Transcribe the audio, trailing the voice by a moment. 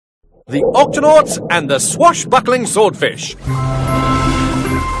The Octonauts and the Swashbuckling Swordfish.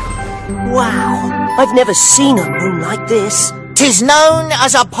 Wow, I've never seen a moon like this. 'Tis known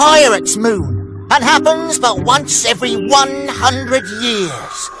as a pirate's moon, and happens but once every 100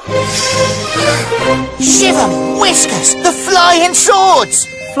 years. Shiver me whiskers, the flying swords!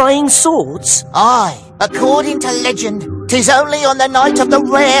 Flying swords? Aye, according to legend, 'tis only on the night of the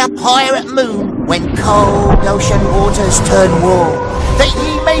rare pirate moon, when cold ocean waters turn warm, that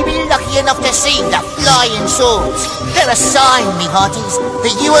ye may be lucky enough to see the flying swords. They're a sign, me hearties,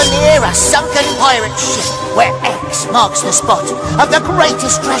 that you are near a sunken pirate ship, where X marks the spot of the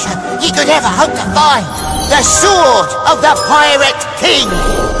greatest treasure ye could ever hope to find, the sword of the Pirate King.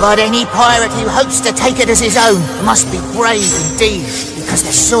 But any pirate who hopes to take it as his own must be brave indeed, because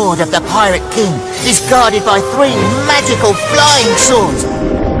the sword of the Pirate King is guarded by 3 magical flying swords.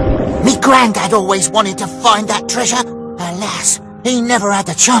 Me granddad always wanted to find that treasure. Alas, he never had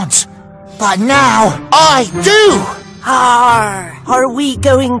the chance. But now, I do! Are we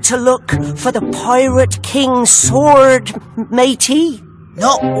going to look for the Pirate King's sword, matey?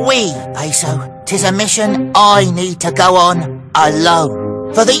 Not we, Peso. 'Tis a mission I need to go on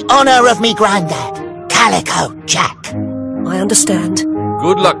alone, for the honour of me granddad, Calico Jack. I understand.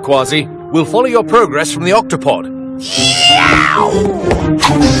 Good luck, Quasi. We'll follow your progress from the octopod.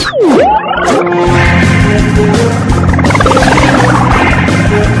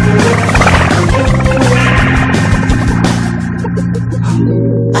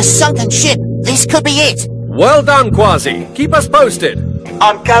 A sunken ship. This could be it. Well done, Quasi. Keep us posted.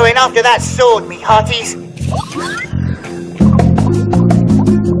 I'm going after that sword, me hearties.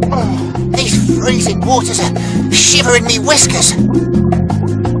 These freezing waters are shivering me whiskers.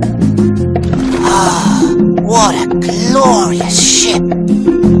 Ah, what a glorious ship.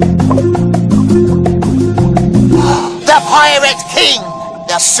 The Pirate King!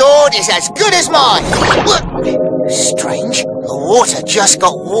 The sword is as good as mine. Strange, the water just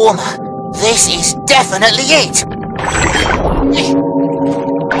got warmer. This is definitely it.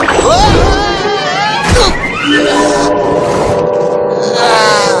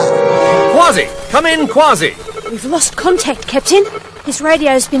 Quasi! Come in, Quasi! We've lost contact, Captain. His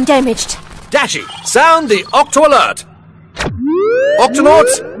radio's been damaged. Dashy, sound the Octo Alert!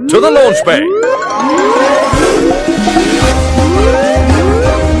 Octonauts, to the launch bay!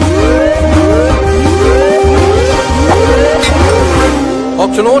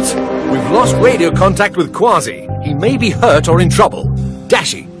 Octonauts, we've lost radio contact with Quasi. He may be hurt or in trouble.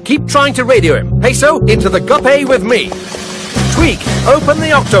 Dashy, keep trying to radio him. Peso, into the guppy with me. Tweak, open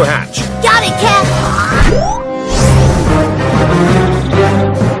the octo hatch. Got it, Cap!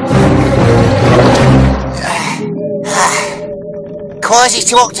 Quasi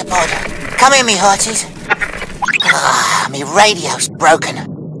to Octopod. Come in, me hearties. Me radio's broken,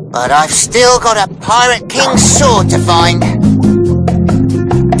 but I've still got a Pirate King's sword to find.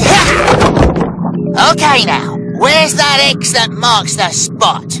 Okay now, where's that X that marks the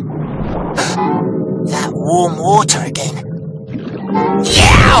spot? That warm water again.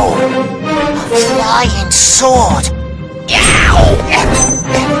 Yow! A flying sword. Yow!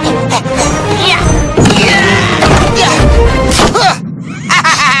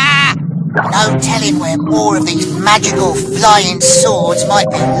 No telling where more of these magical flying swords might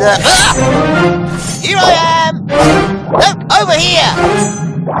be lurking. Here I am! No, over here!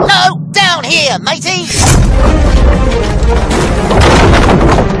 No, down here, matey!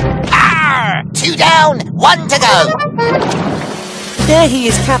 2 down, 1 to go! There he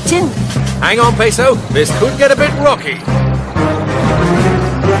is, Captain. Hang on, Peso. This could get a bit rocky.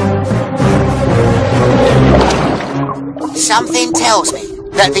 Something tells me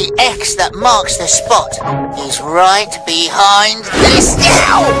that the X that marks the spot is right behind this.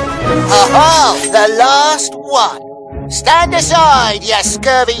 Ha-ha! The last one. Stand aside, you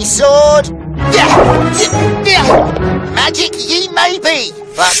scurvy sword. Magic ye may be,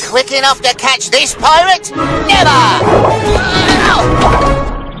 but quick enough to catch this pirate? Never!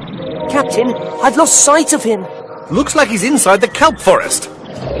 Captain, I've lost sight of him. Looks like he's inside the kelp forest.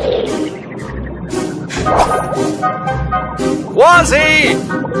 Quasi!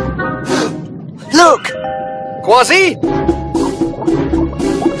 Look! Quasi?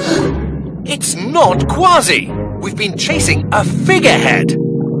 It's not Quasi! We've been chasing a figurehead.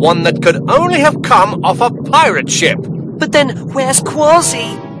 One that could only have come off a pirate ship. But then, where's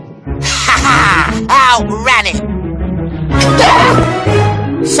Quasi? Ha ha! Outran it!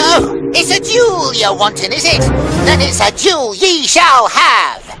 So, it's a duel you're wanting, is it? Then it's a duel ye shall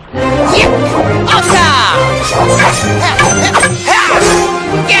have!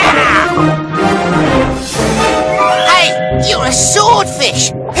 Hey, you're a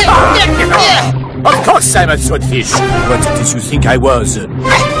swordfish! Of course I'm a swordfish. What did you think I was? A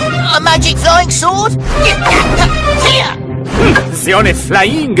magic flying sword? Here! The only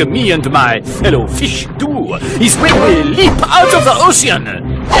flying me and my fellow fish do is when we leap out of the ocean.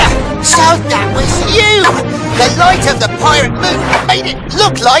 So that was you! The light of the pirate moon made it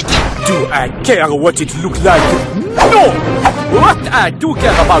look like it! Do I care what it looked like? No! What I do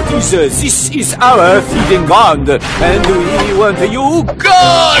care about is this is our feeding ground, and we want you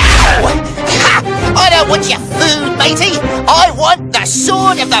gone! I don't want your food, matey! I want the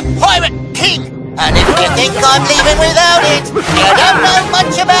sword of the Pirate King! And if you think I'm leaving without it, you don't know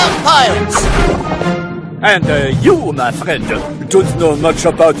much about pirates! And you, my friend, don't know much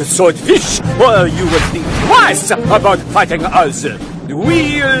about swordfish, or you would think twice about fighting us.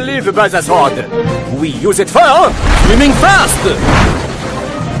 We live by the sword. We use it for swimming fast,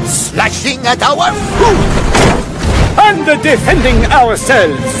 Slashing at our food! and defending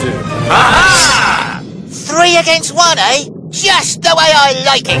ourselves. Aha! 3 against 1, eh? Just the way I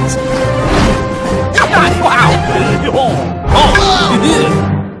like it!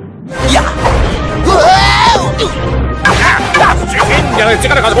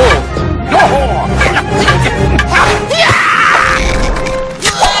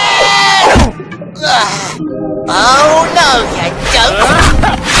 Oh no, you don't!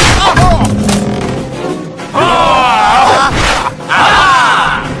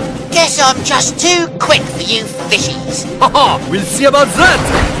 Guess I'm just too quick for you fishies. Haha, we'll see about that!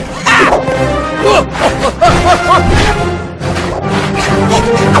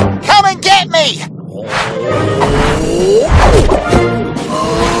 Come and get me!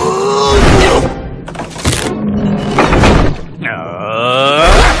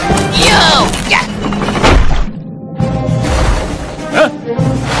 Yo! Yeah.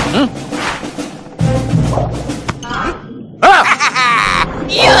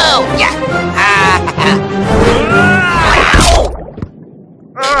 Yo! Yeah.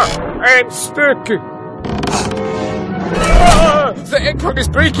 I'm stuck. The anchor is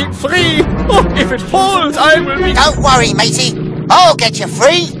breaking free. Oh, if it falls, I will be... Don't worry, matey. I'll get you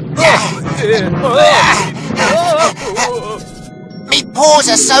free. Me paws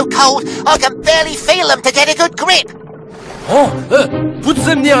are so cold, I can barely feel them to get a good grip. Put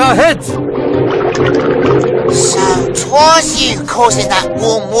them near our heads! So 'twas you causing that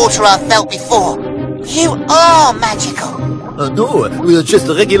warm water I felt before. You are magical. No, we're just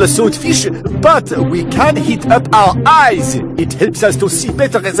regular swordfish, but we can heat up our eyes. It helps us to see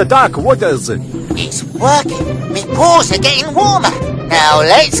better in the dark waters. It's working. Me paws are getting warmer. Now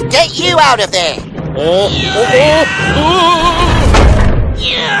let's get you out of there.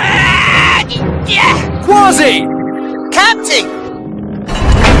 Quasi! Captain!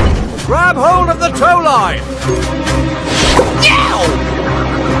 Grab hold of the tow line!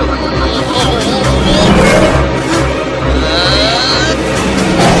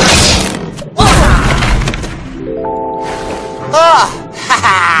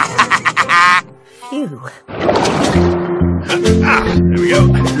 Phew. There we go.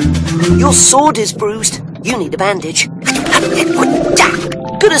 Your sword is bruised. You need a bandage.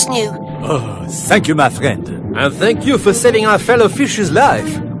 Good as new. Oh, thank you, my friend. And thank you for saving our fellow fish's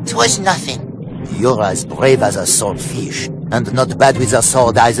life. 'Twas nothing. You're as brave as a swordfish, and not bad with a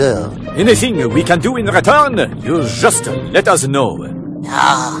sword either. Anything we can do in return, you just let us know.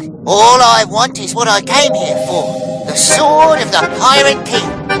 All I want is what I came here for. The sword of the Pirate King.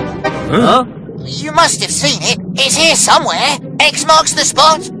 Huh? You must have seen it. It's here somewhere. X marks the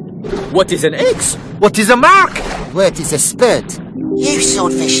spot. What is an X? What is a mark? What is a spud? You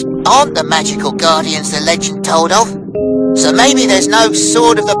swordfish aren't the magical guardians the legend told of. So maybe there's no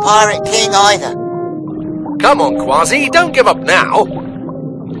sword of the Pirate King either. Come on, Quasi, don't give up now.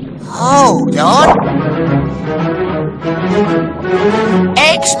 Hold on.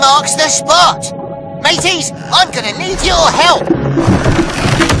 X marks the spot. Mateys, I'm gonna need your help.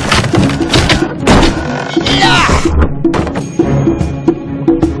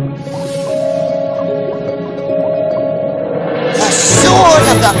 The sword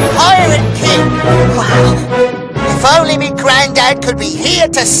of the Pirate King. Wow. If only me granddad could be here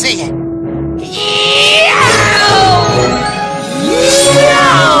to see it.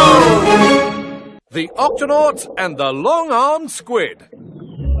 The Octonauts and the Long-Armed Squid.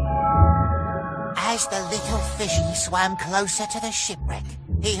 As the little fishy swam closer to the shipwreck,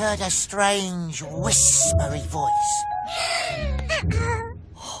 he heard a strange, whispery voice.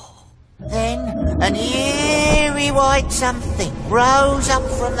 Then, an eerie white something rose up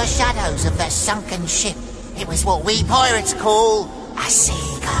from the shadows of the sunken ship. It was what we pirates call a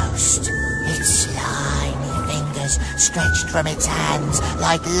sea ghost. Its slimy fingers fingers stretched from its hands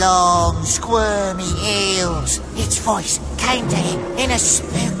like long, squirmy eels. Its voice came to him in a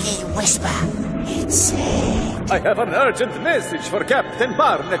spooky whisper. It said, I have an urgent message for Captain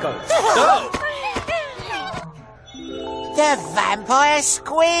Barnacles. Oh! "The vampire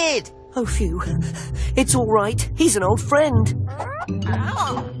squid!" Oh, phew. It's all right. He's an old friend.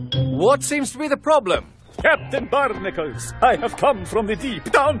 What seems to be the problem? Captain Barnacles, I have come from the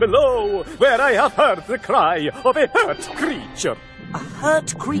deep down below, where I have heard the cry of a hurt creature. A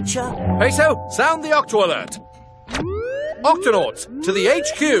hurt creature? Peso, sound the Octo alert. Octonauts, to the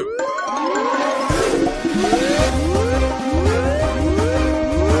HQ.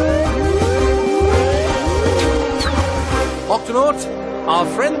 Octonaut, our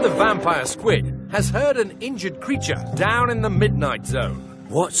friend the vampire squid has heard an injured creature down in the Midnight Zone.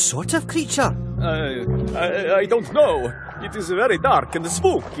 What sort of creature? I don't know. It is very dark and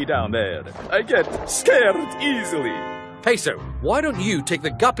spooky down there. I get scared easily. Peso, why don't you take the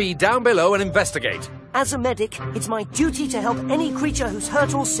guppy down below and investigate? As a medic, it's my duty to help any creature who's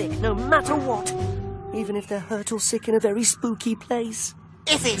hurt or sick, no matter what. Even if they're hurt or sick in a very spooky place.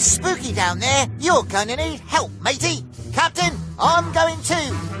 If it's spooky down there, you're gonna need help, matey. Captain, I'm going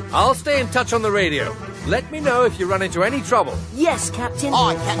too. I'll stay in touch on the radio. Let me know if you run into any trouble. Yes, Captain.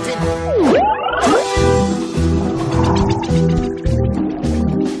 Aye, Captain.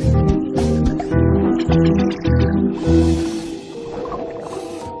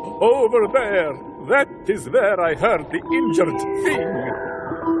 Over there. That is where I heard the injured thing.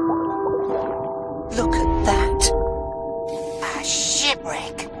 Look at that. A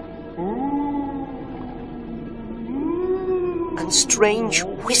shipwreck. And strange,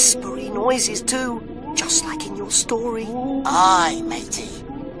 whispery noises too. Just like in your story. Aye, matey.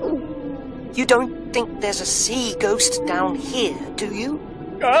 You don't think there's a sea ghost down here, do you?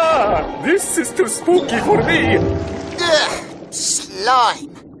 Ah, this is too spooky for me. Ugh, slime.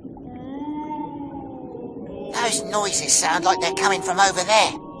 Those noises sound like they're coming from over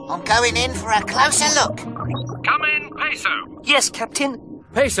there. I'm going in for a closer look. Come in, Peso. Yes, Captain.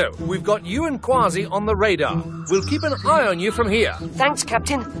 Peso, we've got you and Quasi on the radar. We'll keep an eye on you from here. Thanks,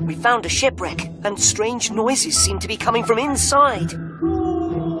 Captain. We found a shipwreck, and strange noises seem to be coming from inside.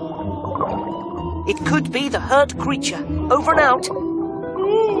 It could be the hurt creature. Over and out.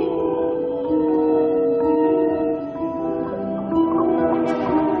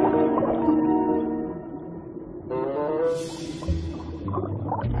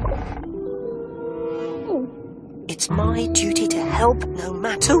 It's my duty to help no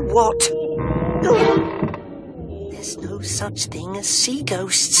matter what. There's no such thing as sea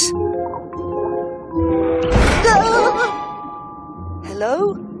ghosts.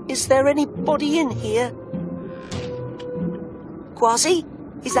 Hello? Is there anybody in here? Quasi?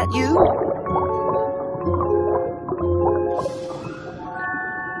 Is that you?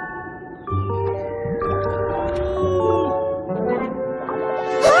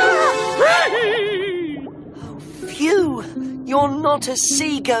 You're not a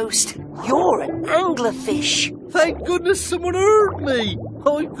sea ghost. You're an anglerfish. Thank goodness someone heard me.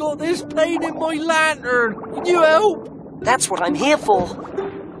 I've got this pain in my lantern. Can you help? That's what I'm here for.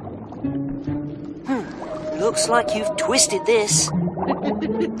 Looks like you've twisted this.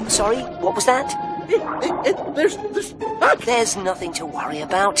 Sorry, what was that? There's nothing to worry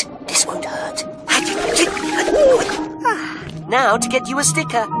about. This won't hurt. Now to get you a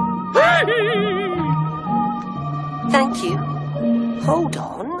sticker. Thank you. Hold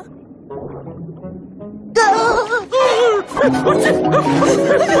on.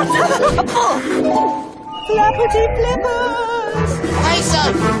 Flappity flippers! Peso!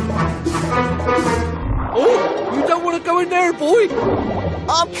 Oh, you don't want to go in there, boy?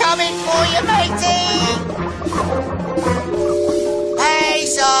 I'm coming for you, matey!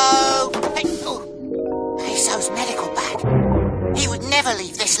 Peso! Peso's medical bag. He would never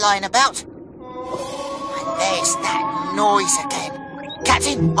leave this lying about. There's that noise again.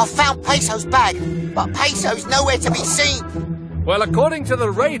 Captain, I found Peso's bag, but Peso's nowhere to be seen. Well, according to the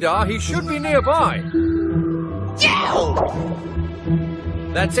radar, he should be nearby. Yow!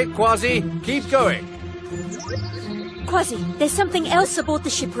 That's it, Quasi. Keep going. Quasi, there's something else aboard the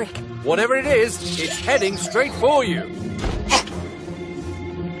shipwreck. Whatever it is, it's heading straight for you.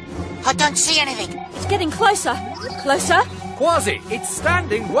 I don't see anything. It's getting closer. Closer. Quasi, it's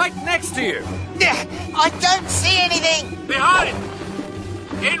standing right next to you. I don't see anything. Behind!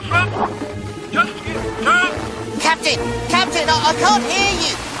 In front! Just turn! Captain, I can't hear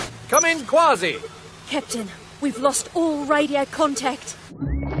you. Come in, Quasi. Captain, we've lost all radio contact.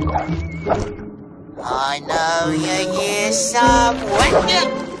 I know you're here somewhere.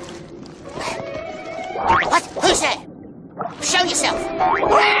 What? Who's there? Show yourself!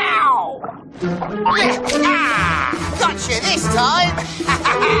 Wow! Gotcha this time!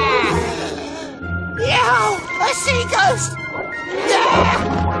 Yow! A sea ghost!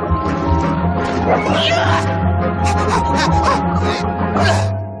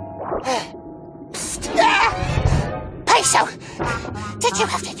 Peso! Did you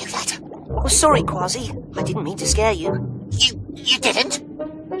have to do that? Oh, sorry, Quasi. I didn't mean to scare you. You didn't?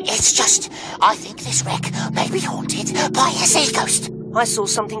 It's just, I think this wreck may be haunted by a sea ghost. I saw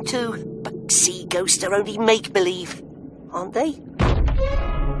something too, but sea ghosts are only make-believe, aren't they?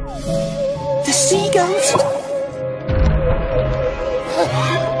 The sea ghost?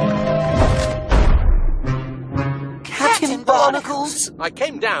 Captain Barnacles? I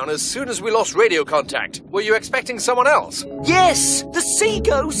came down as soon as we lost radio contact. Were you expecting someone else? Yes, the sea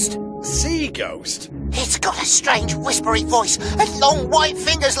ghost! Sea ghost? It's got a strange whispery voice and long white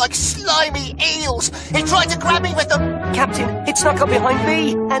fingers like slimy eels. It tried to grab me with them. Captain, it snuck up behind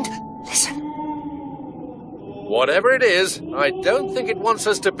me, and listen. Whatever it is, I don't think it wants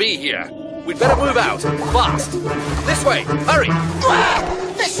us to be here. We'd better move out, fast. This way, hurry!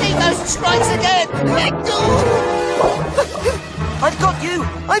 The sea ghost strikes again! Let go! I've got you!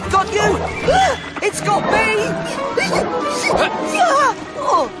 I've got you! It's got me!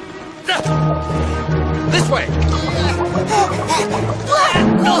 This way!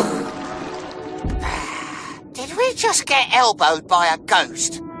 Did we just get elbowed by a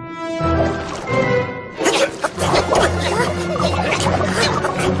ghost?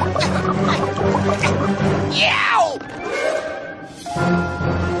 Yow!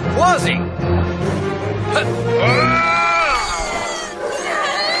 Quasi!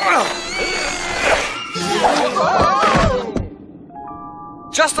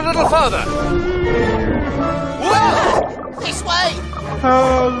 Just a little further! Whoa! This way!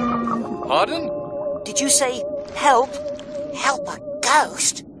 Pardon? Did you say help? Help a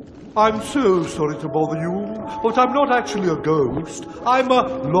ghost? I'm so sorry to bother you, but I'm not actually a ghost. I'm a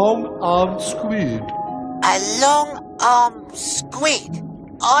long-armed squid. A long-armed squid?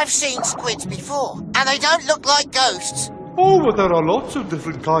 I've seen squids before, and they don't look like ghosts. Oh, but there are lots of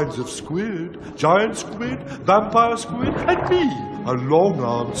different kinds of squid. Giant squid, vampire squid, and me, a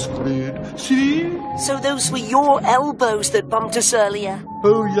long-armed squid. See? So those were your elbows that bumped us earlier?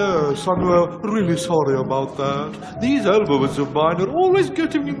 Oh, yes, I'm really sorry about that. These elbows of mine are always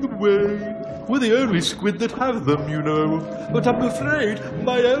getting in the way. We're the only squid that have them, you know. But I'm afraid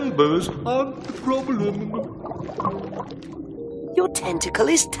my elbows aren't the problem. Your tentacle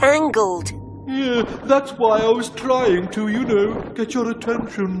is tangled. Yeah, that's why I was trying to, you know, get your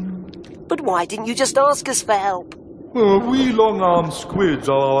attention. But why didn't you just ask us for help? We long-armed squids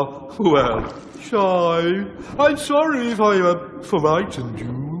are, well, shy. I'm sorry if I frightened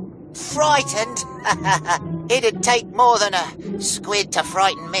you. Frightened? It'd take more than a squid to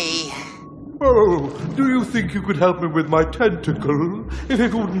frighten me. Oh, do you think you could help me with my tentacle, if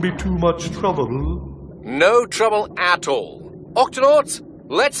it wouldn't be too much trouble? No trouble at all. Octonauts,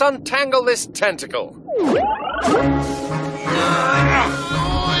 let's untangle this tentacle.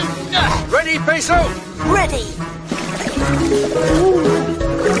 Ready, Peso? Ready!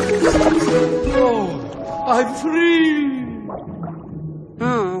 Oh, I'm free!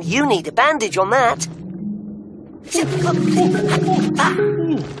 You need a bandage on that.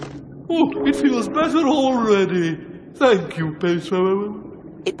 Oh, it feels better already. Thank you, Peso.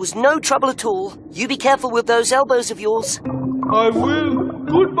 It was no trouble at all. You be careful with those elbows of yours. I will.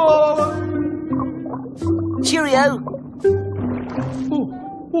 Goodbye. Cheerio.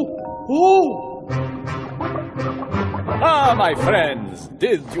 Oh. Ah, my friends,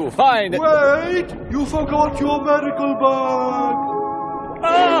 did you find... Wait! You forgot your medical bag!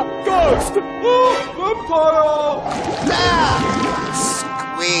 Ah, ghost! Oh, vampire!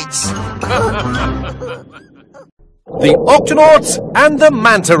 Squids. The Octonauts and the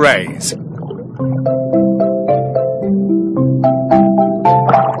Manta Rays.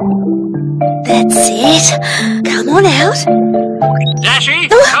 That's it. Come on out. Dashy,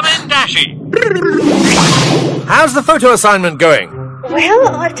 come in, Dashy. How's the photo assignment going? Well,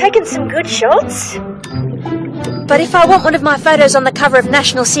 I've taken some good shots. But if I want one of my photos on the cover of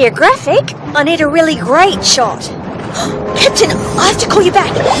National Geographic, I need a really great shot. Captain, I have to call you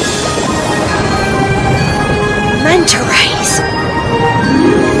back. Manta rays.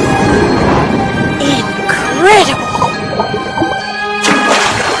 Incredible.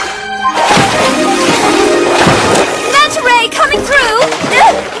 Manta ray coming through.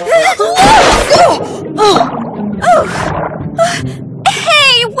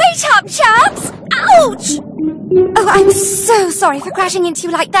 Hey, wait up, chaps. Ouch. Oh, I'm so sorry. sorry for crashing into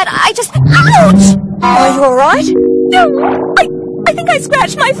you like that. I just... Ouch! Are you alright? No, I think I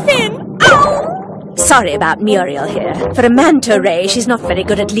scratched my fin. Ow! Sorry about Muriel here. For a manta ray, she's not very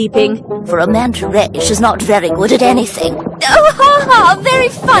good at leaping. For a manta ray, she's not very good at anything. Oh, ha ha, very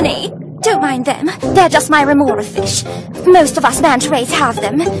funny. Don't mind them. They're just my remora fish. Most of us manta rays have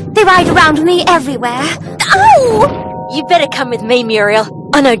them. They ride around with me everywhere. Ow! You better come with me, Muriel.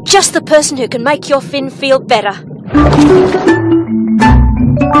 I know just the person who can make your fin feel better.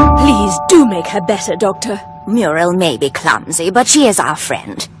 Please do make her better, Doctor. Muriel may be clumsy, but she is our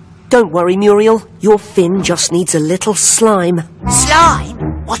friend. Don't worry, Muriel. Your fin just needs a little slime.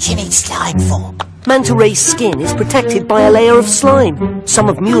 Slime? What you need slime for? Manta Ray's skin is protected by a layer of slime. Some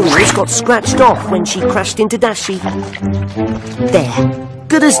of Muriel's got scratched off when she crashed into Dashi. There.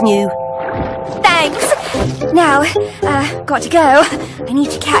 Good as new. Thanks. Now, got to go. I need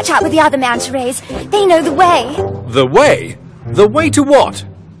to catch up with the other manta rays. They know the way. The way? The way to what?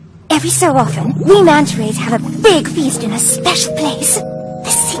 Every so often, we manta rays have a big feast in a special place. The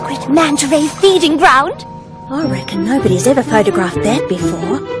secret manta ray feeding ground. I reckon nobody's ever photographed that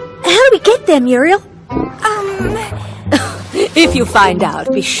before. How do we get there, Muriel? If you find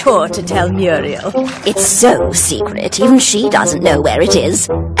out, be sure to tell Muriel. It's so secret, even she doesn't know where it is.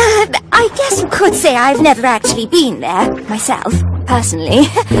 I guess you could say I've never actually been there, myself, personally.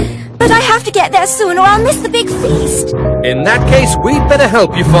 But I have to get there soon or I'll miss the big feast. In that case, we'd better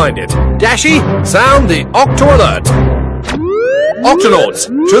help you find it. Dashi, sound the Octo alert. Octonauts,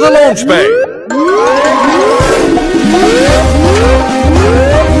 to the launch bay.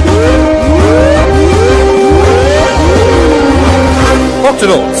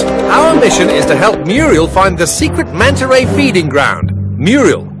 Octonauts, our mission is to help Muriel find the secret manta ray feeding ground.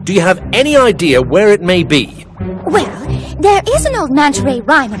 Muriel, do you have any idea where it may be? Well, there is an old manta ray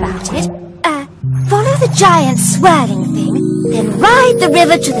rhyme about it. Follow the giant swirling thing, then ride the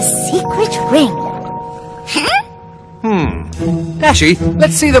river to the secret ring. Dashi,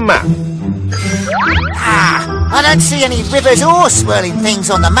 let's see the map. I don't see any rivers or swirling things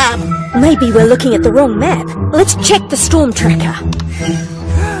on the map. Maybe we're looking at the wrong map. Let's check the storm tracker.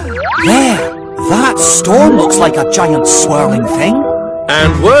 There! That storm looks like a giant swirling thing.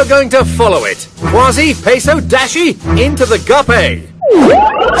 And we're going to follow it. Quasi, Peso, Dashi, into the guppy.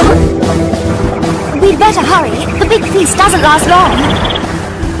 We'd better hurry. The big feast doesn't last long.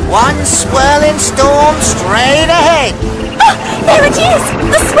 One swirling storm straight ahead. Oh, there it is!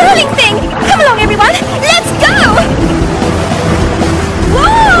 The swirling thing! Come along, everyone! Let's go!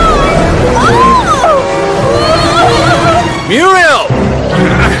 Whoa! Oh! Muriel!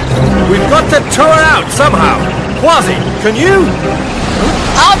 We've got to tow her out somehow. Quasi, can you?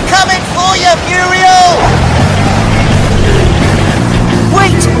 I'm coming for you, Muriel!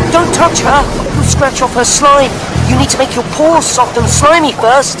 Wait! Don't touch her! You'll scratch off her slime. You need to make your paws soft and slimy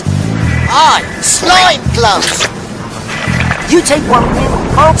first. Aye, slime gloves! You take one, Win.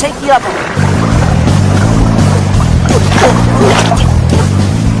 I'll take the other.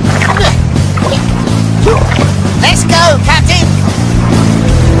 Let's go, Captain!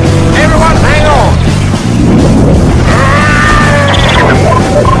 Everyone, hang on!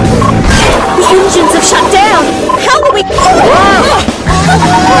 The engines have shut down! How will we...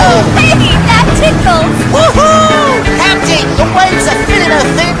 Hey, that tickles! Woohoo! Captain, the waves are filling her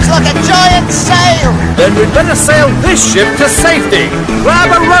fins like a giant sail! Then we'd better sail this ship to safety.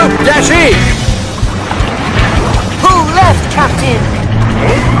 Grab a rope, Dashi! Pull left, Captain.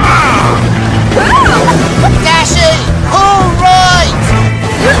 Dashi, pull right!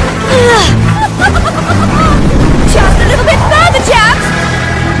 Just a little bit further, chaps!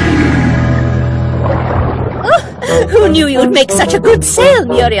 Who knew you'd make such a good sail,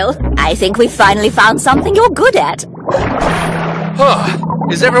 Muriel? I think we finally found something you're good at.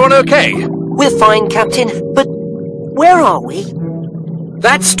 Is everyone okay? We're fine, Captain, but where are we?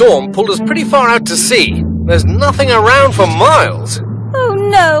 That storm pulled us pretty far out to sea. There's nothing around for miles. Oh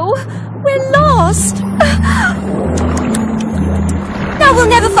no, we're lost. Now we'll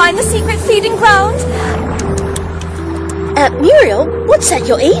never find the secret feeding ground. Muriel, what's that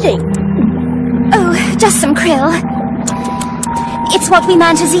you're eating? Oh, just some krill. It's what we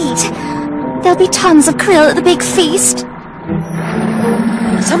mantas eat. There'll be tons of krill at the big feast.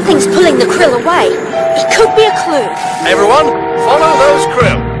 Something's pulling the krill away. It could be a clue. Everyone, follow those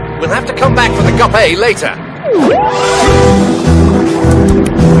krill. We'll have to come back for the guppy later.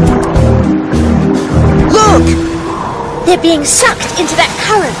 Look! They're being sucked into that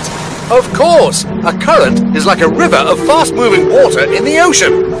current. Of course! A current is like a river of fast-moving water in the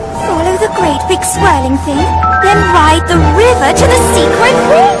ocean. Follow the great big swirling thing, then ride the river to the secret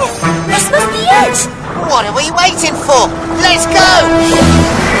ring. This must be it. What are we waiting for? Let's go!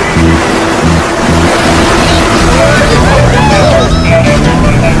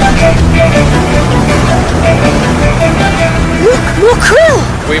 Look, more krill!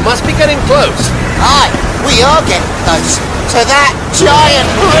 We must be getting close. Aye, we are getting close to that giant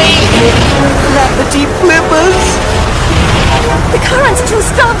reef! Lappity flippers! The current's too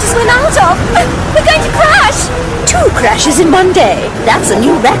strong to swim out of. We're going to crash. 2 crashes in one day. That's a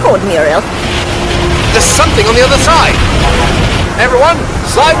new record, Muriel. There's something on the other side. Everyone,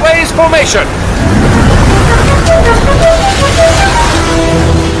 sideways formation.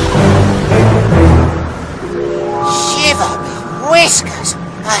 Shiver me whiskers!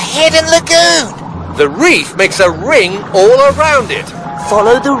 A hidden lagoon! The reef makes a ring all around it.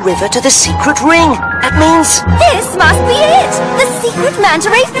 Follow the river to the secret ring. That means... This must be it. The secret manta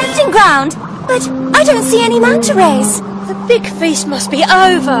ray feeding ground. But I don't see any manta rays. The big feast must be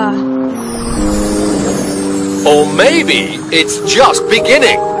over. Or maybe it's just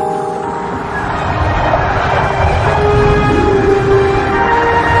beginning.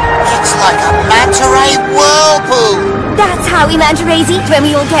 It's like a manta ray whirlpool! That's how we manta rays eat when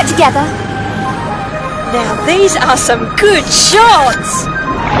we all get together. Now these are some good shots.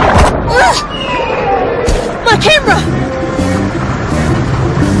 My camera!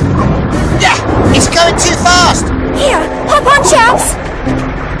 Yeah, it's going too fast! Here, hop on, chaps.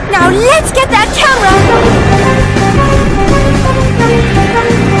 Now let's get that camera.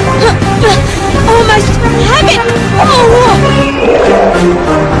 Almost have it! Oh!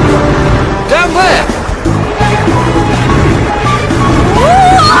 Down there!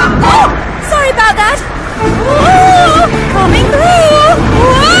 Oh, sorry about that. Oh, coming through.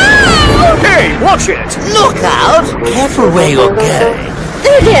 Whoa! Hey, watch it! Look out! Careful where you're going.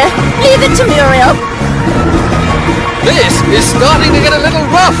 Oh dear, leave it to Muriel. This is starting to get a little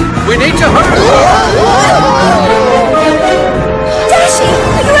rough. We need to hurry. Dashi,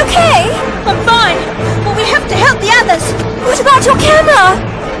 are you okay? I'm fine, but we have to help the others. What about your camera?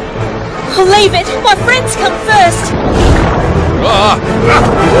 I'll leave it. My friends come first.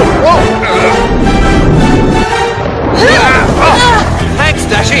 Thanks,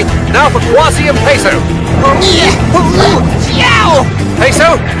 Dashi. Now for Quasi and Peso.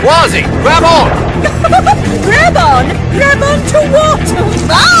 Peso, Quasi, grab on. Grab on? Grab on to what?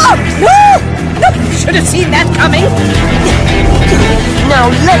 Ah! Should have seen that coming. Now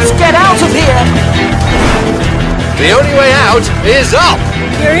let's get out of here! The only way out is up.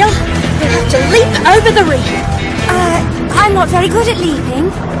 Muriel, you'll have to leap over the reef. I'm not very good at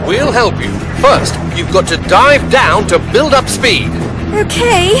leaping. We'll help you. First, you've got to dive down to build up speed.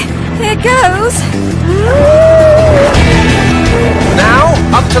 Okay, here goes. Now,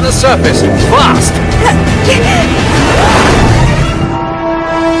 up to the surface, fast.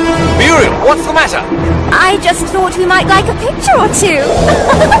 Muriel, what's the matter? I just thought we might like a picture or two.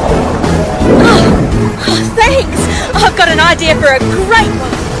 Thanks. I've got an idea for a great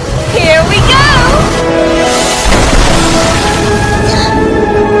one. Here we go.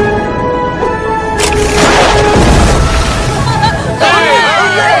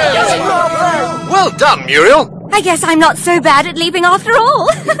 Well done, Muriel. I guess I'm not so bad at leaping after all.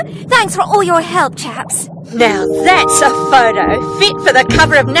 Thanks for all your help, chaps. Now that's a photo fit for the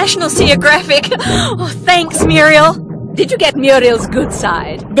cover of National Geographic. Oh, thanks, Muriel. Did you get Muriel's good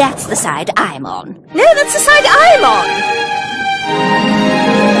side? That's the side I'm on. No, that's the side I'm on.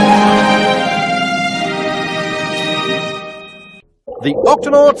 The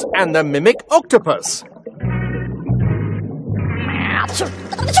Octonauts and the Mimic Octopus.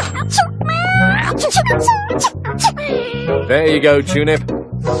 There you go, Tunip.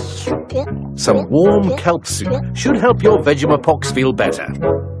 Some warm kelp soup should help your Vegemapox feel better.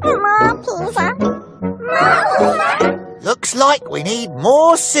 Looks like we need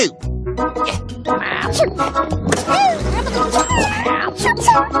more soup.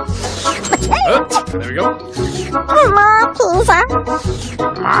 There we go.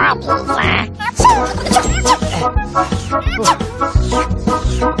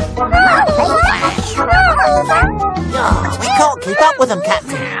 We can't keep up with them,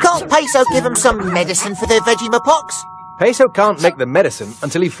 Captain. Can't Peso give them some medicine for their Vegemapox? Peso can't make the medicine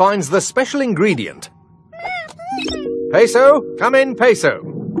until he finds the special ingredient. Peso, come in, Peso.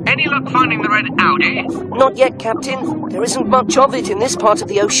 Any luck finding the red Audi? Not yet, Captain. There isn't much of it in this part of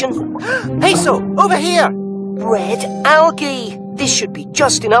the ocean. Peso, over here! Red algae! This should be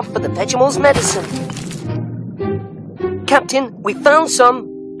just enough for the Vegemal's medicine. Captain, we found some.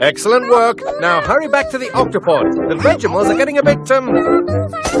 Excellent work. Now hurry back to the octopod. The Vegemals are getting a bit,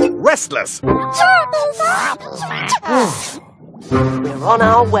 restless. We're on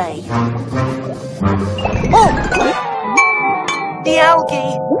our way. Oh! The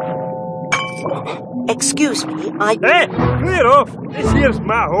algae! Excuse me, Hey, clear off! This here's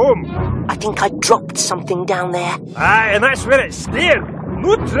my home. I think I dropped something down there. Aye, and that's where it's staying.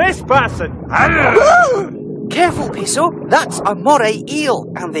 No trespassing. Careful, Piso. That's a moray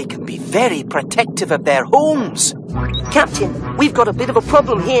eel, and they can be very protective of their homes. Captain, we've got a bit of a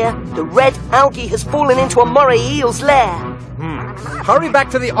problem here. The red algae has fallen into a moray eel's lair. Hurry back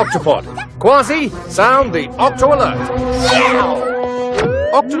to the octopod. Quasi, sound the octo alert.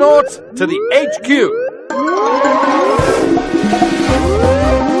 Octonauts to the HQ.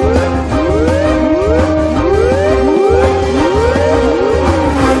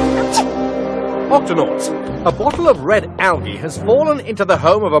 Octonauts, a bottle of red algae has fallen into the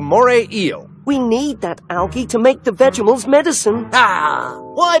home of a moray eel. We need that algae to make the Vegemal's medicine.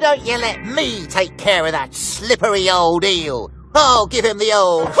 Why don't you let me take care of that slippery old eel? I'll give him the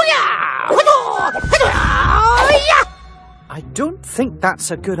old... I don't think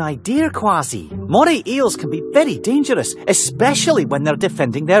that's a good idea, Quasi. Moray eels can be very dangerous, especially when they're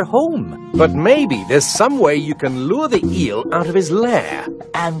defending their home. But maybe there's some way you can lure the eel out of his lair.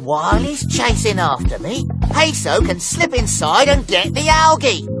 And while he's chasing after me, Peso can slip inside and get the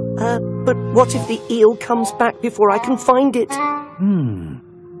algae. But what if the eel comes back before I can find it?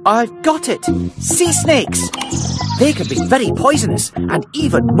 I've got it! Sea snakes! They can be very poisonous, and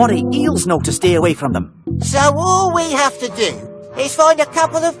even moray eels know to stay away from them. So all we have to do is find a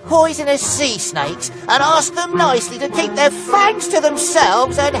couple of poisonous sea snakes and ask them nicely to keep their fangs to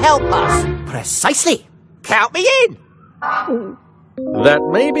themselves and help us. Precisely! Count me in! That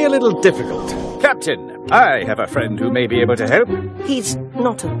may be a little difficult. Captain, I have a friend who may be able to help. He's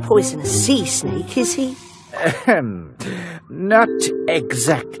not a poisonous sea snake, is he? Not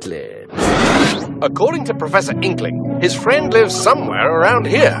exactly. According to Professor Inkling, his friend lives somewhere around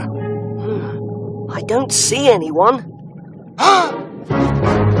here. I don't see anyone.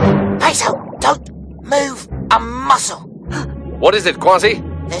 Peso, don't move a muscle. What is it, Quasi?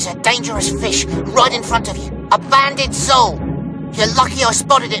 There's a dangerous fish right in front of you. A banded sole. You're lucky I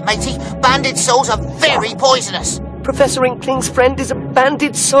spotted it, matey. Banded soles are very poisonous. Professor Inkling's friend is a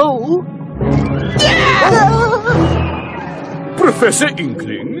banded sole? Professor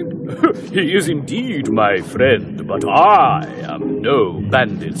Inkling? He is indeed my friend, but I am no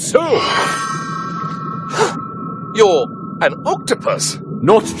banded soul. You're an octopus.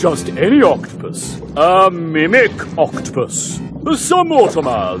 Not just any octopus, a mimic octopus. Sir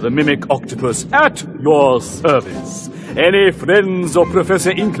Mortimer, the mimic octopus, at your service. Any friends of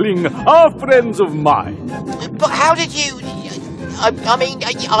Professor Inkling are friends of mine. But how did you... I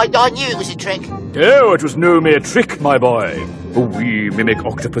knew it was a trick. Oh, it was no mere trick, my boy. We mimic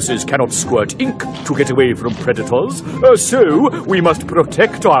octopuses cannot squirt ink to get away from predators, so we must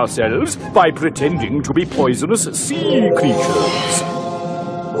protect ourselves by pretending to be poisonous sea creatures.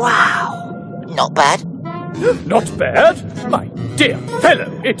 Wow. Not bad. Not bad? My dear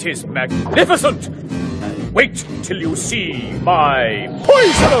fellow, it is magnificent! Wait till you see my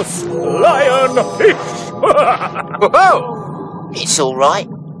poisonous lionfish! Whoa! It's all right.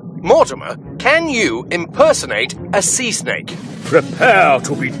 Mortimer, can you impersonate a sea snake? Prepare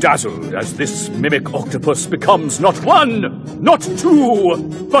to be dazzled as this mimic octopus becomes not one, not two,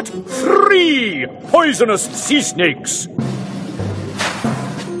 but 3 poisonous sea snakes.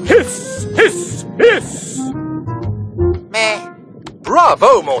 Hiss, hiss, hiss! Meh.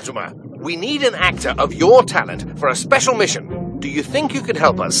 Bravo, Mortimer! We need an actor of your talent for a special mission. Do you think you could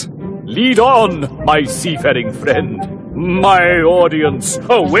help us? Lead on, my seafaring friend. My audience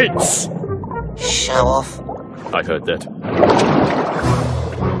awaits. Show off. I heard that.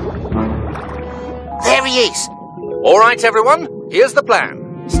 There he is. All right, everyone. Here's the plan.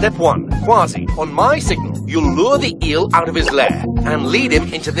 Step 1. Quasi, on my signal, you'll lure the eel out of his lair and lead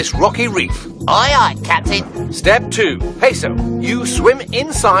him into this rocky reef. Aye, aye, Captain. Step 2. Peso, you swim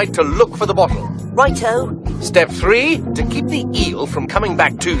inside to look for the bottle. Righto. Step 3. To keep the eel from coming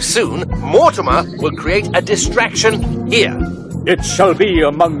back too soon, Mortimer will create a distraction here. It shall be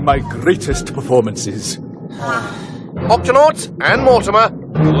among my greatest performances. Octonauts and Mortimer,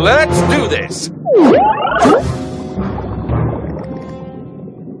 let's do this.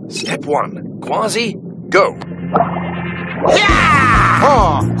 Step 1. Quasi, go. Yeah!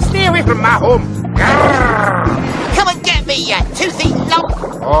 Oh, stay away from my home. Come and get me, you toothy lump.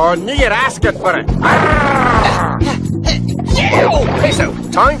 Oh, knew you're asking for it. Peso,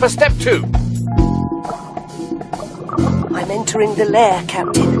 time for step 2. I'm entering the lair,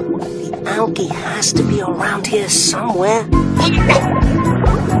 Captain. The algae has to be around here somewhere.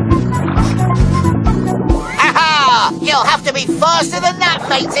 Aha! You'll have to be faster than that,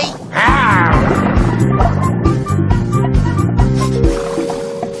 matey.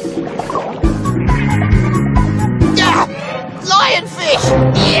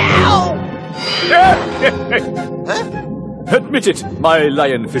 Huh? Admit it, my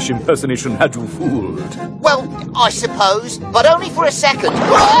lionfish impersonation had you fooled. Well, I suppose, but only for a second.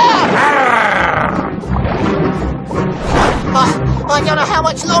 I don't know how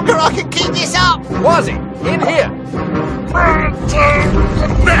much longer I can keep this up. Quasi, in here.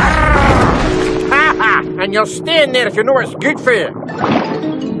 And you'll stay in there if you know it's good for you.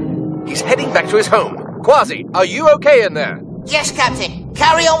 He's heading back to his home. Quasi, are you okay in there? Yes, Captain.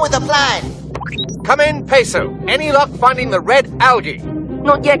 Carry on with the plan. Come in, Peso. Any luck finding the red algae?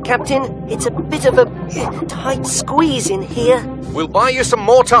 Not yet, Captain. It's a bit of a tight squeeze in here. We'll buy you some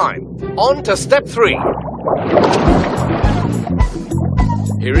more time. On to step 3.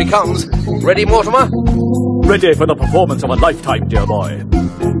 Here he comes. Ready, Mortimer? Ready for the performance of a lifetime, dear boy.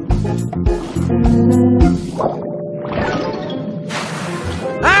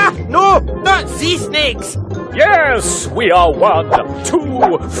 Ah! No! Not sea snakes! Yes, we are 1,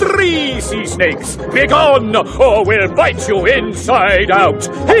 2, 3 sea snakes. Begone, or we'll bite you inside out.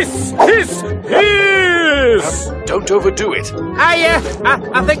 Hiss, hiss, hiss! Don't overdo it. I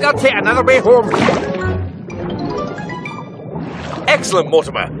think I'll take another way home. Excellent,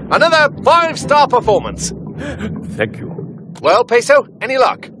 Mortimer. Another 5-star performance. Thank you. Well, Peso, any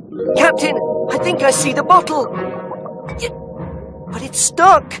luck? Captain, I think I see the bottle. But it's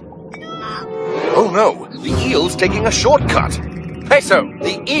stuck. Oh no, the eel's taking a shortcut. Peso,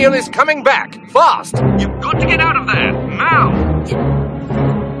 the eel is coming back. Fast! You've got to get out of there, now!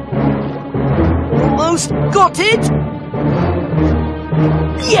 Almost got it.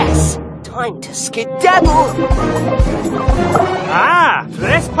 Yes! Time to skedaddle. Ah,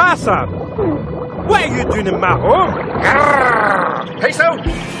 trespasser! What are you doing in my home? Peso,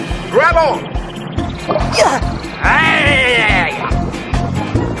 grab on!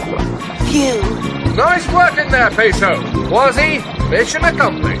 Phew. Nice work in there, Peso. Quasi, mission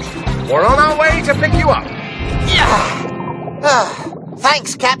accomplished. We're on our way to pick you up.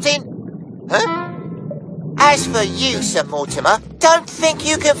 Thanks, Captain. Huh? As for you, Sir Mortimer, don't think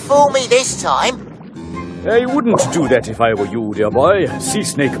you can fool me this time. I wouldn't do that if I were you, dear boy. Sea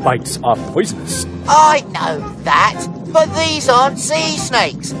snake bites are poisonous. I know that, but these aren't sea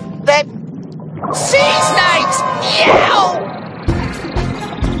snakes. They're sea snakes! Yow!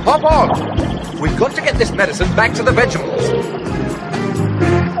 Hop on! We've got to get this medicine back to the vegetables.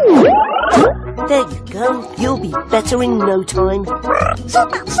 There you go. You'll be better in no time.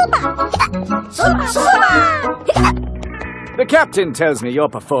 The captain tells me your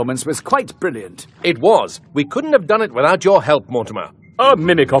performance was quite brilliant. It was. We couldn't have done it without your help, Mortimer. A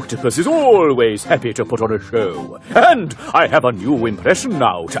mimic octopus is always happy to put on a show. And I have a new impression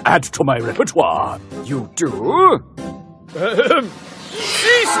now to add to my repertoire. You do?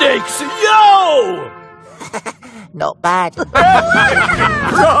 Sea snakes, yo! Not bad.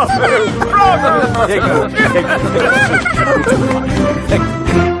 Bravo!